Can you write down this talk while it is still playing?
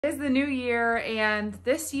It is the new year, and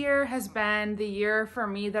this year has been the year for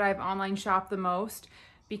me that I've online shopped the most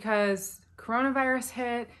because coronavirus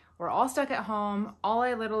hit. We're all stuck at home. All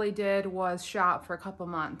I literally did was shop for a couple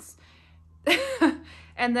months.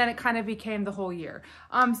 And then it kind of became the whole year.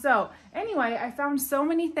 So anyway, I found so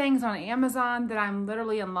many things on Amazon that I'm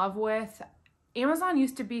literally in love with. Amazon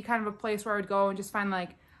used to be kind of a place where I would go and just find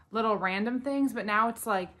like little random things, but now it's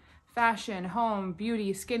like fashion, home,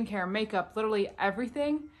 beauty, skincare, makeup, literally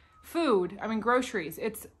everything. Food, I mean groceries,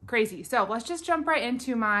 it's crazy. So let's just jump right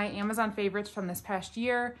into my Amazon favorites from this past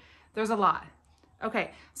year. There's a lot.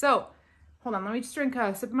 Okay, so hold on, let me just drink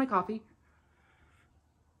a sip of my coffee.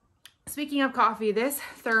 Speaking of coffee, this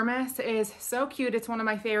thermos is so cute. It's one of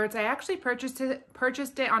my favorites. I actually purchased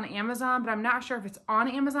it on Amazon, but I'm not sure if it's on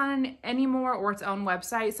Amazon anymore or its own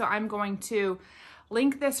website. So I'm going to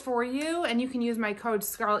link this for you, and you can use my code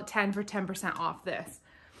Scarlett10 for 10% off this.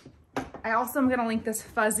 I also am going to link this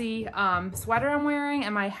fuzzy sweater I'm wearing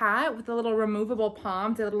and my hat with the little removable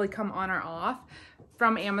palms. They literally come on or off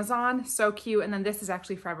from Amazon. So cute. And then this is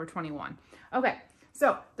actually Forever 21. Okay,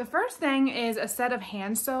 so the first thing is a set of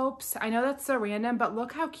hand soaps. I know that's so random, but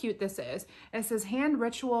look how cute this is. It says Hand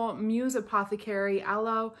Ritual Muse Apothecary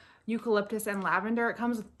Aloe, Eucalyptus, and Lavender. It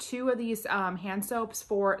comes with two of these hand soaps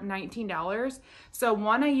for $19. So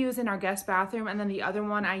one I use in our guest bathroom, and then the other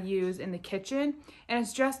one I use in the kitchen. And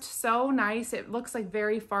it's just so nice. It looks like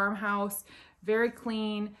very farmhouse, very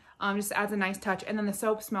clean, just adds a nice touch. And then the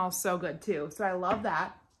soap smells so good too. So I love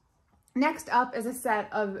that. Next up is a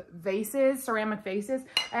set of vases, ceramic vases.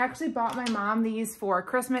 I actually bought my mom these for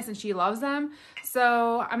Christmas and she loves them.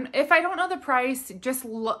 So if I don't know the price, just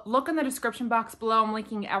look in the description box below. I'm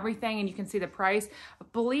linking everything and you can see the price. I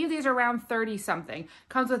believe these are around 30 something.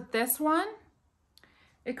 Comes with this one.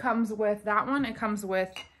 It comes with that one. It comes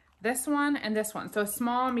with this one and this one. So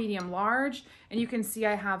small, medium, large. And you can see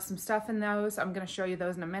I have some stuff in those. I'm going to show you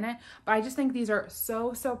those in a minute. But I just think these are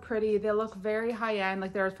so pretty. They look very high end,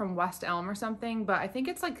 like they're from West Elm or something. But I think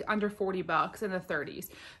it's like under 40 bucks in the 30s.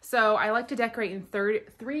 So I like to decorate in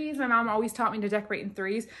threes. My mom always taught me to decorate in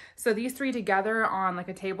threes. So these three together on like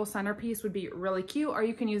a table centerpiece would be really cute. Or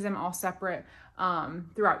you can use them all separate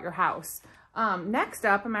throughout your house. Next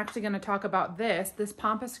up, I'm actually going to talk about this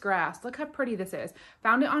pampas grass. Look how pretty this is.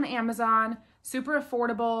 Found it on Amazon, super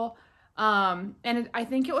affordable. I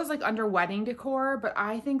think it was like under wedding decor, but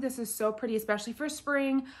I think this is so pretty, especially for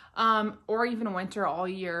spring, or even winter all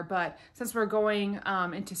year. But since we're going,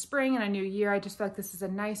 into spring and a new year, I just feel like this is a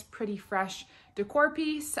nice, pretty, fresh decor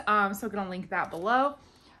piece. So I'm going to link that below.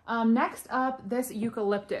 Next up, this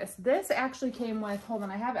eucalyptus. This actually came with, hold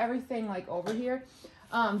on, I have everything like over here.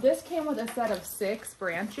 This came with a set of 6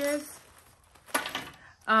 branches.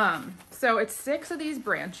 So it's 6 of these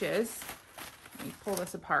branches. Let me pull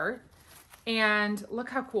this apart. And look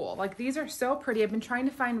how cool. Like these are so pretty. I've been trying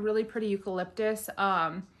to find really pretty eucalyptus.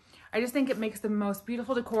 I just think it makes the most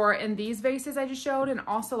beautiful decor in these vases I just showed, and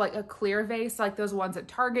also like a clear vase like those ones at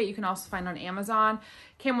Target. You can also find on Amazon.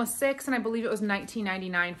 Came with 6, and I believe it was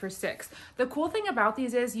 $19.99 for 6. The cool thing about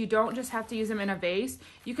these is you don't just have to use them in a vase.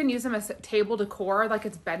 You can use them as table decor, like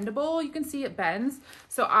it's bendable. You can see it bends.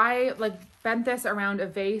 So I like bent this around a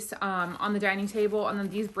vase on the dining table, and then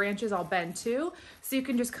these branches all bend too. So you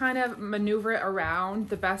can just kind of maneuver it around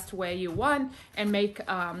the best way you want and make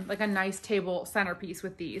like a nice table centerpiece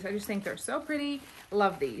with these. I just think they're so pretty.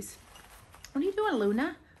 Love these. What are you doing,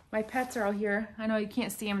 Luna? My pets are all here. I know you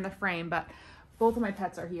can't see them in the frame, but both of my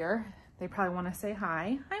pets are here. They probably want to say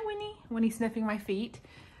hi. Hi, Winnie. Winnie sniffing my feet.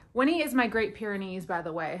 Winnie is my Great Pyrenees, by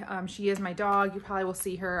the way. She is my dog. You probably will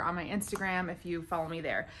see her on my Instagram if you follow me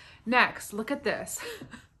there. Next, look at this.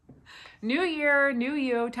 New year, new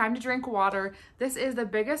you, time to drink water. This is the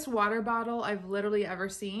biggest water bottle I've literally ever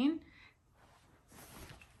seen.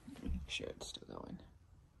 Make sure it's still going.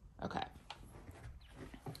 Okay.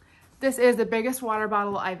 This is the biggest water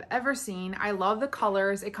bottle I've ever seen. I love the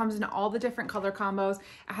colors. It comes in all the different color combos.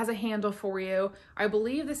 It has a handle for you. I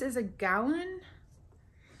believe this is a gallon.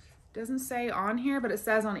 Doesn't say on here, but it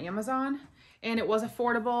says on Amazon. And it was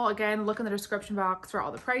affordable. Again, look in the description box for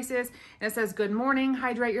all the prices. And it says, good morning,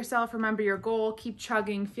 hydrate yourself, remember your goal, keep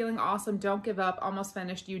chugging, feeling awesome, don't give up, almost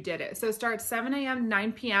finished, you did it. So it starts 7 a.m.,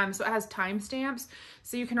 9 p.m., so it has timestamps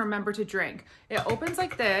so you can remember to drink. It opens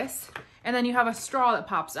like this, and then you have a straw that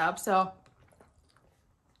pops up, so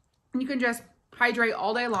you can just hydrate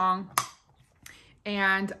all day long.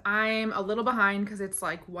 And I'm a little behind because it's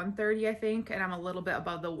like 1:30, I think, and I'm a little bit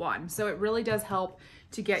above the 1. So it really does help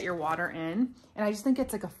to get your water in. And I just think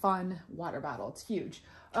it's like a fun water bottle. It's huge.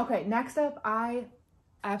 Okay, next up, I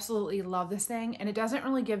absolutely love this thing, and it doesn't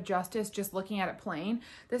really give justice just looking at it plain.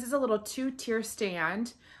 This is a little 2-tier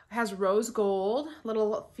stand. It has rose gold,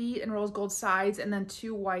 little feet and rose gold sides, and then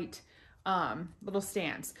 2 white little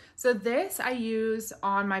stands. So this I use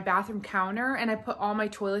on my bathroom counter, and I put all my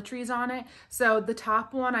toiletries on it. So the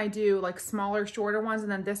top one I do like smaller, shorter ones,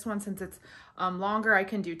 and then this one, since it's longer, I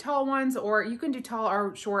can do tall ones, or you can do tall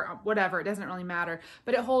or short, whatever, it doesn't really matter.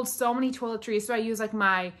 But it holds so many toiletries. So I use like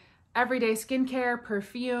my everyday skincare,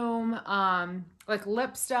 perfume, like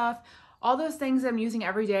lip stuff, all those things I'm using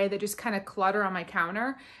every day that just kind of clutter on my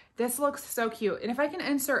counter. This looks so cute. And if I can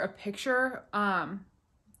insert a picture on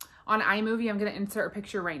iMovie, I'm gonna insert a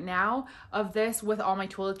picture right now of this with all my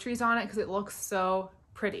toiletries on it because it looks so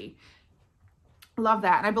pretty. Love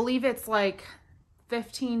that. And I believe it's like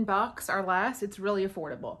 15 bucks or less. It's really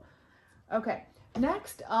affordable. Okay,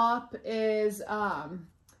 next up is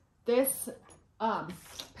this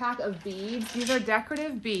pack of beads. These are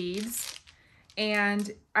decorative beads, and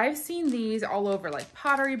I've seen these all over like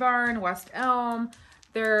Pottery Barn, West Elm.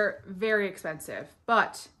 They're very expensive,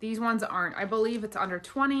 but these ones aren't. I believe it's under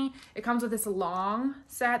 20. It comes with this long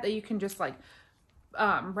set that you can just like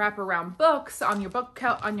wrap around books on your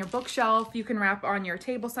bookshelf. You can wrap on your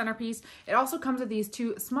table centerpiece. It also comes with these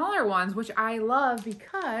 2 smaller ones, which I love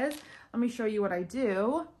because, let me show you what I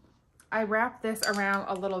do. I wrap this around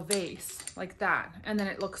a little vase like that, and then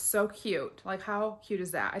it looks so cute. Like, how cute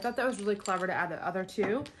is that? I thought that was really clever to add the other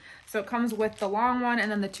 2. So it comes with the long one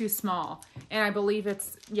and then the 2 small. And I believe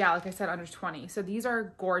it's, yeah, like I said, under 20. So these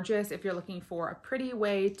are gorgeous if you're looking for a pretty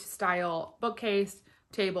way to style bookcase,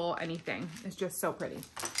 table, anything. It's just so pretty.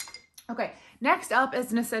 Okay, next up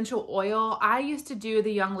is an essential oil. I used to do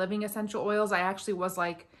the Young Living essential oils. I actually was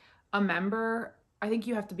like a member. I think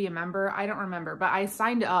you have to be a member. I don't remember, but I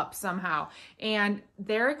signed up somehow, and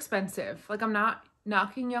they're expensive. Like, I'm not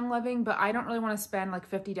knocking Young Living, but I don't really want to spend like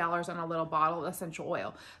 $50 on a little bottle of essential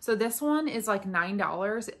oil. So this one is like $9,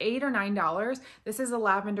 $8 or $9. This is a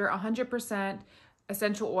lavender, 100%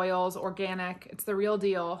 essential oils, organic. It's the real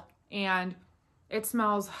deal, and it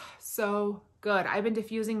smells so good. I've been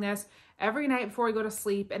diffusing this every night before I go to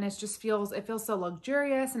sleep, and it feels so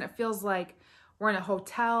luxurious, and it feels like we're in a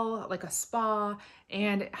hotel, like a spa,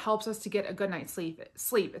 and it helps us to get a good night's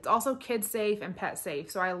sleep. It's also kid safe and pet safe.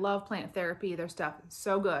 So I love Plant Therapy. Their stuff is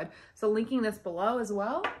so good. So linking this below as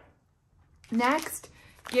well. Next,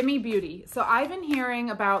 Gimme Beauty. So I've been hearing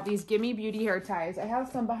about these Gimme Beauty hair ties. I have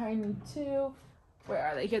some behind me too. Where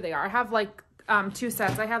are they? Here they are. I have like 2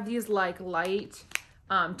 sets. I have these like light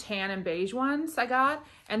tan and beige ones I got.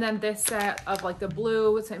 And then this set of like the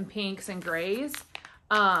blues and pinks and grays.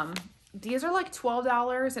 These are like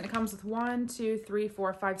 $12, and it comes with 1, 2, 3,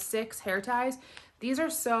 4, 5, 6 hair ties. These are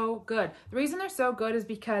so good. The reason they're so good is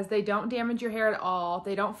because they don't damage your hair at all.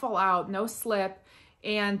 They don't fall out, no slip,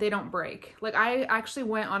 and they don't break. Like, I actually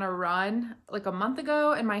went on a run like a month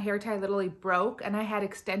ago, and my hair tie literally broke, and I had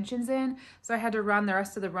extensions in, so I had to run the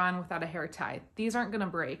rest of the run without a hair tie. These aren't gonna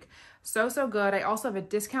break. So good. I also have a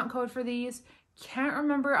discount code for these. Can't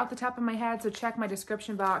remember off the top of my head, so check my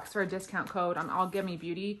description box for a discount code on all Gimme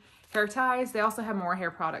Beauty hair ties. They also have more hair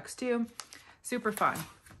products too. Super fun.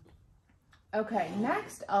 Okay,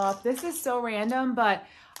 next up, this is so random, but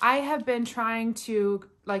I have been trying to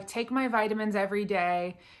like take my vitamins every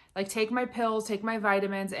day, like take my pills, take my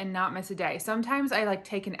vitamins, and not miss a day. Sometimes I like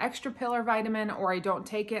take an extra pill or vitamin, or I don't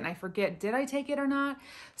take it and I forget, did I take it or not?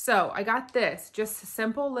 So I got this, just a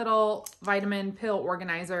simple little vitamin pill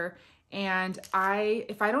organizer. And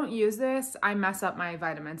if I don't use this, I mess up my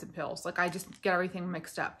vitamins and pills. Like, I just get everything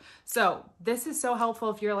mixed up. So this is so helpful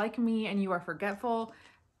if you're like me and you are forgetful.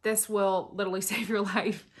 This will literally save your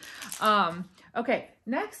life. Okay,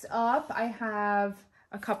 next up, I have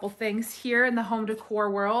a couple things here in the home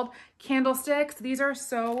decor world. Candlesticks. These are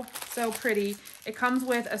so pretty. It comes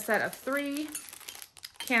with a set of 3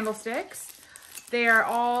 candlesticks. They are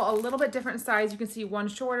all a little bit different size. You can see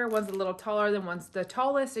one's shorter, one's a little taller than one's the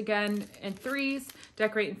tallest, again, in 3s,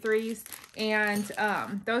 decorate in 3s. And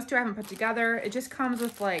those 2 I haven't put together. It just comes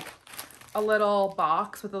with like a little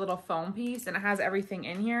box with a little foam piece, and it has everything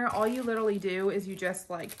in here. All you literally do is you just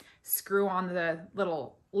like screw on the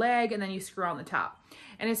little leg, and then you screw on the top.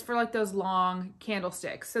 And it's for like those long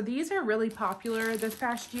candlesticks. So these are really popular this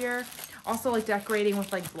past year. Also, like decorating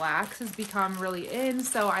with like blacks has become really in,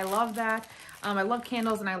 so I love that. I love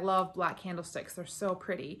candles, and I love black candlesticks. They're so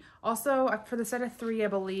pretty. Also, for the set of 3, I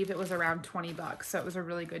believe it was around 20 bucks, so it was a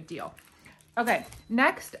really good deal. Okay,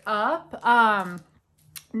 next up,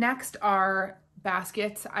 next are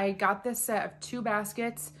baskets. I got this set of 2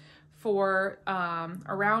 baskets for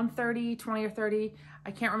around 20 or 30. I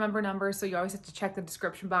can't remember numbers, so you always have to check the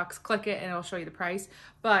description box, click it, and it'll show you the price.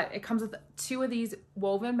 But it comes with 2 of these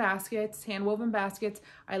woven baskets, hand woven baskets.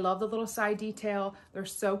 I love the little side detail. They're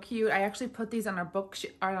so cute. I actually put these on our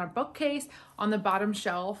bookcase on the bottom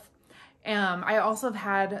shelf. I also have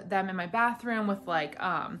had them in my bathroom with like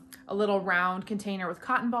a little round container with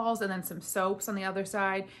cotton balls and then some soaps on the other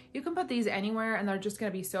side. You can put these anywhere and they're just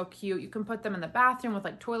gonna be so cute. You can put them in the bathroom with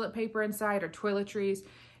like toilet paper inside or toiletries.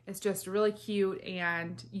 It's just really cute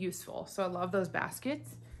and useful. So I love those baskets.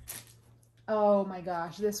 Oh my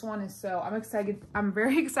gosh, this one is so, I'm excited. I'm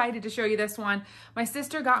very excited to show you this one. My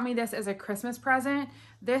sister got me this as a Christmas present.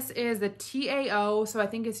 This is the TAO, so I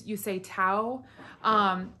think it's, you say Tao,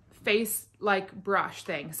 face like brush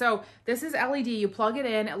thing. So this is LED, you plug it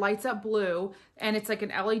in, it lights up blue, and it's like an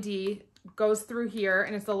LED, goes through here,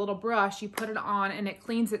 and it's a little brush, you put it on and it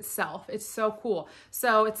cleans itself. It's so cool.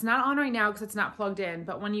 So it's not on right now because it's not plugged in,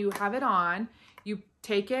 but when you have it on, you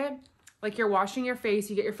take it, like you're washing your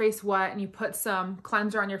face, you get your face wet and you put some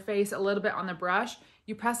cleanser on your face, a little bit on the brush,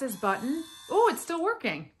 you press this button. Oh, it's still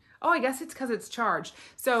working. Oh, I guess it's because it's charged.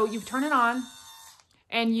 So you turn it on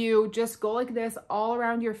and you just go like this all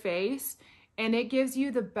around your face, and it gives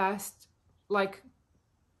you the best like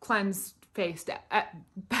cleanse face. I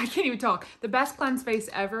can't even talk. The best cleanse face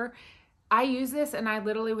ever. I use this and I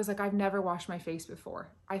literally was like, I've never washed my face before.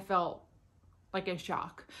 I felt like in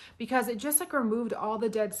shock because it just like removed all the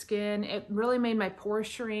dead skin. It really made my pores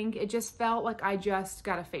shrink. It just felt like I just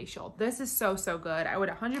got a facial. This is so, so good. I would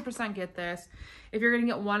 100% get this. If you're gonna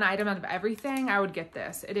get one item out of everything, I would get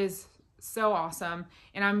this. It is so awesome.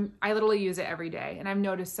 And I literally use it every day and I've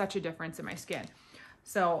noticed such a difference in my skin.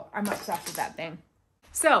 So I'm obsessed with that thing.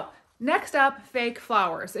 So next up, fake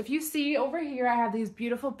flowers. If you see over here, I have these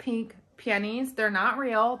beautiful pink peonies. They're not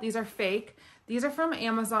real. These are fake. These are from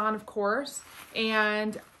Amazon, of course.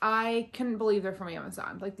 And I couldn't believe they're from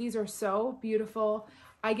Amazon. Like, these are so beautiful.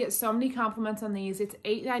 I get so many compliments on these. It's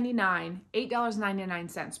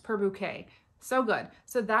 $8.99 per bouquet. So good.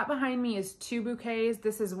 So that behind me is 2 bouquets.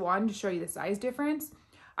 This is 1 to show you the size difference.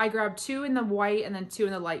 I grabbed 2 in the white and then 2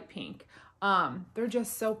 in the light pink. They're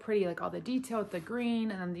just so pretty, like all the detail with the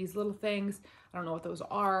green and then these little things. I don't know what those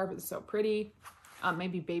are, but they're so pretty.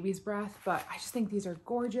 Maybe baby's breath, but I just think these are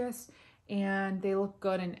gorgeous and they look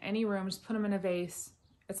good in any room. Just put them in a vase.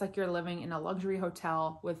 It's like you're living in a luxury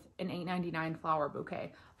hotel with an $8.99 flower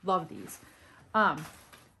bouquet. Love these.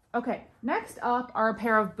 Okay, next up are a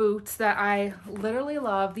pair of boots that I literally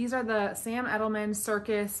love. These are the Sam Edelman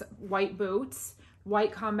Circus white boots,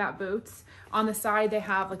 white combat boots. On the side, they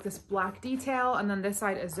have like this black detail, and then this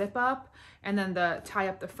side a zip up, and then the tie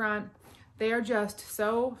up the front. They are just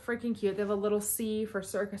so freaking cute. They have a little C for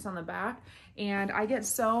circus on the back, and I get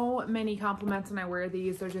so many compliments when I wear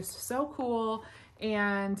these. They're just so cool,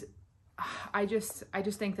 and I just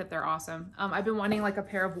think that they're awesome. I've been wanting like a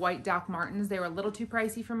pair of white Doc Martens. They were a little too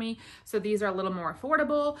pricey for me, so these are a little more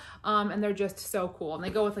affordable, and they're just so cool, and they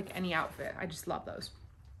go with like any outfit. I just love those.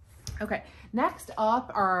 Okay, next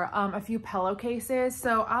up are a few pillowcases.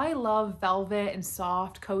 So I love velvet and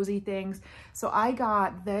soft, cozy things. So I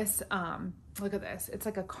got this, look at this. It's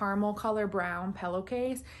like a caramel color brown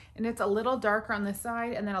pillowcase, and it's a little darker on this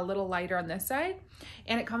side and then a little lighter on this side.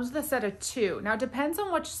 And it comes with a set of 2. Now it depends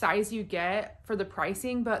on which size you get for the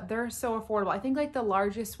pricing, but they're so affordable. I think like the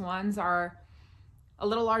largest ones are a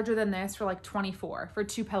little larger than this for like $24 for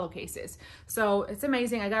 2 pillowcases. So it's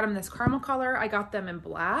amazing. I got them this caramel color. I got them in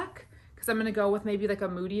black because I'm gonna go with maybe like a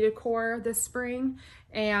moody decor this spring.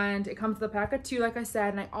 And it comes with a pack of 2, like I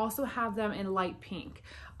said, and I also have them in light pink.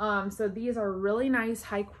 So these are really nice,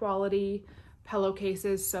 high quality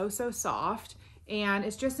pillowcases, so soft. And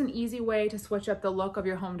it's just an easy way to switch up the look of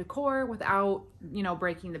your home decor without, you know,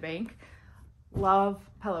 breaking the bank. Love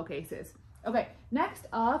pillowcases. Okay, next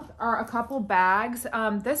up are a couple bags.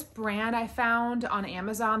 This brand I found on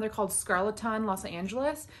Amazon, they're called Scarleton Los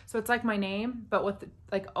Angeles. So it's like my name, but with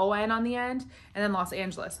like ON on the end, and then Los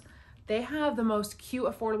Angeles. They have the most cute,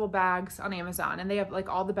 affordable bags on Amazon, and they have like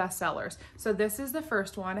all the best sellers. So this is the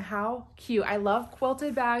first one. How cute. I love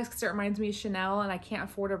quilted bags because it reminds me of Chanel, and I can't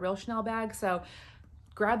afford a real Chanel bag. So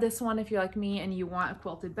grab this one if you're like me and you want a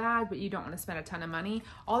quilted bag, but you don't want to spend a ton of money.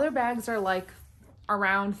 All their bags are like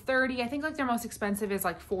around 30. I think like their most expensive is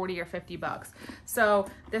like 40 or 50 bucks. So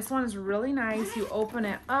this one is really nice. You open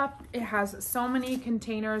it up. It has so many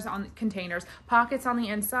pockets on the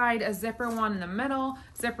inside, a zipper one in the middle,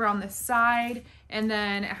 zipper on the side, and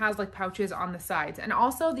then it has like pouches on the sides. And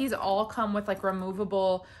also these all come with like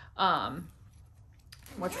removable,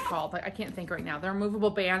 what's it called? Like, I can't think right now. The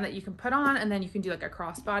removable band that you can put on, and then you can do like a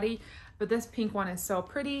crossbody. But this pink one is so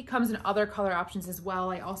pretty. Comes in other color options as well.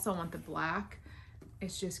 I also want the black.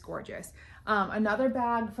 It's just gorgeous. Another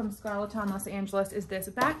bag from Scarleton Los Angeles is this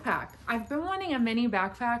backpack. I've been wanting a mini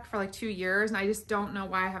backpack for like 2 years and I just don't know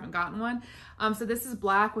why I haven't gotten one. So this is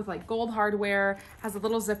black with like gold hardware, has a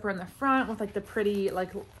little zipper in the front with like the pretty like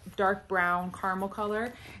dark brown caramel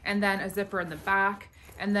color, and then a zipper in the back.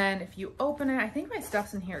 And then if you open it, I think my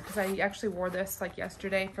stuff's in here because I actually wore this like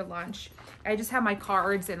yesterday for lunch. I just have my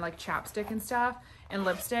cards and like chapstick and stuff and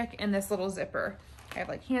lipstick in this little zipper. I have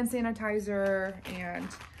like hand sanitizer, and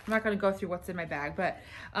I'm not going to go through what's in my bag, but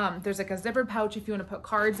there's like a zippered pouch if you want to put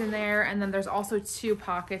cards in there. And then there's also 2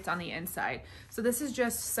 pockets on the inside. So this is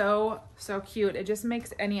just so cute. It just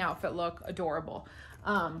makes any outfit look adorable.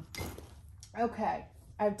 Okay,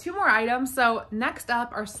 I have 2 more items. So next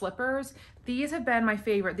up are slippers. These have been my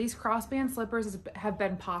favorite. These crossband slippers have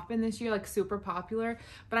been popping this year, like super popular.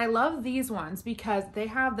 But I love these ones because they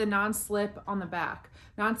have the non-slip on the back,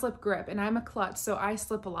 non-slip grip, and I'm a klutz, so I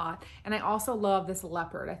slip a lot. And I also love this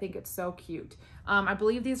leopard. I think it's so cute. I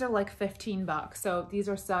believe these are like 15 bucks. So these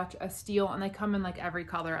are such a steal, and they come in like every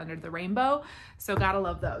color under the rainbow. So gotta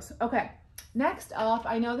love those. Okay, next up,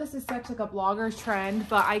 I know this is such like a blogger's trend,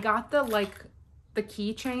 but I got the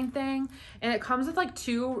keychain thing, and it comes with like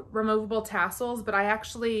 2 removable tassels, but I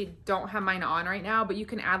actually don't have mine on right now, but you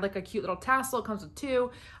can add like a cute little tassel. It comes with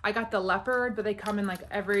 2. I got the leopard, but they come in like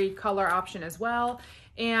every color option as well.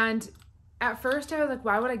 And at first I was like,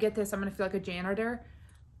 why would I get this? I'm gonna feel like a janitor.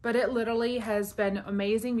 But it literally has been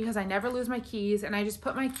amazing because I never lose my keys, and I just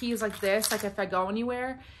put my keys like this, like if I go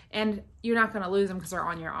anywhere, and you're not gonna lose them because they're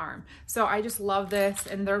on your arm. So I just love this,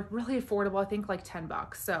 and they're really affordable. I think like 10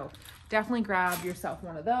 bucks. So definitely grab yourself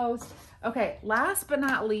one of those. Okay, last but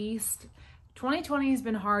not least, 2020 has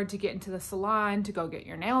been hard to get into the salon to go get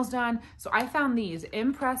your nails done. So I found these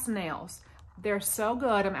Impress nails. They're so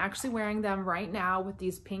good. I'm actually wearing them right now with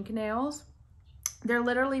these pink nails. They're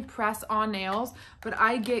literally press-on nails, but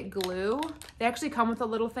I get glue. They actually come with a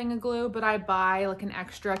little thing of glue, but I buy like an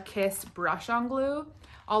extra Kiss brush-on glue.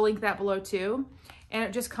 I'll link that below too. And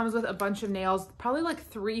it just comes with a bunch of nails, probably like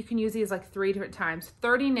 3. You can use these like 3 different times.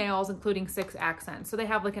 30 nails, including 6 accents. So they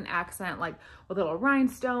have like an accent like with little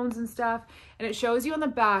rhinestones and stuff. And it shows you on the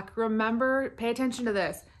back, remember, pay attention to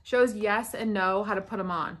this, shows yes and no how to put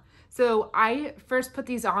them on. So I first put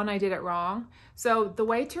these on, I did it wrong. So the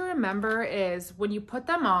way to remember is when you put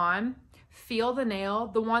them on, feel the nail,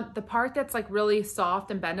 the part that's like really soft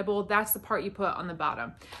and bendable, that's the part you put on the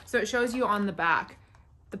bottom. So it shows you on the back.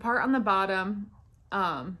 The part on the bottom,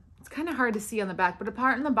 it's kind of hard to see on the back, but the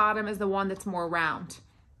part on the bottom is the one that's more round.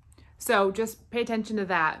 So just pay attention to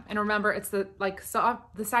that. And remember, it's the like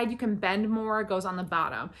soft, the side you can bend more goes on the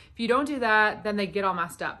bottom. If you don't do that, then they get all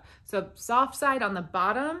messed up. So soft side on the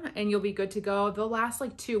bottom and you'll be good to go. They'll last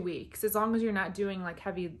like 2 weeks as long as you're not doing like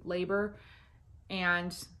heavy labor.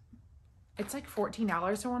 And it's like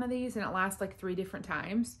 $14 for one of these, and it lasts like 3 different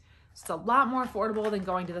times. It's a lot more affordable than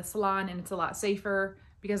going to the salon, and it's a lot safer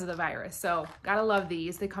because of the virus. So gotta love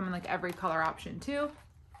these. They come in like every color option too.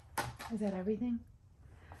 Is that everything?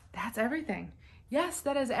 That's everything. Yes,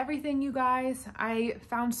 that is everything, you guys. I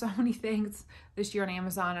found so many things this year on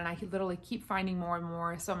Amazon, and I literally keep finding more and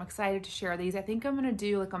more. So I'm excited to share these. I think I'm gonna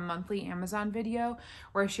do like a monthly Amazon video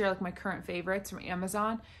where I share like my current favorites from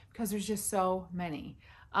Amazon because there's just so many.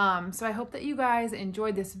 So I hope that you guys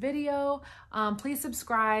enjoyed this video. Please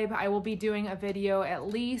subscribe. I will be doing a video at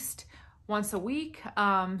least once a week.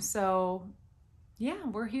 So yeah,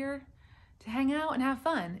 we're here to hang out and have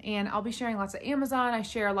fun. And I'll be sharing lots of Amazon. I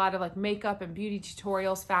share a lot of like makeup and beauty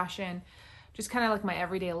tutorials, fashion, just kind of like my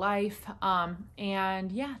everyday life.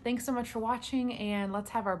 And yeah, thanks so much for watching, and let's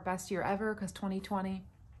have our best year ever because 2020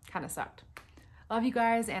 kind of sucked. Love you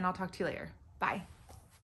guys, and I'll talk to you later. Bye.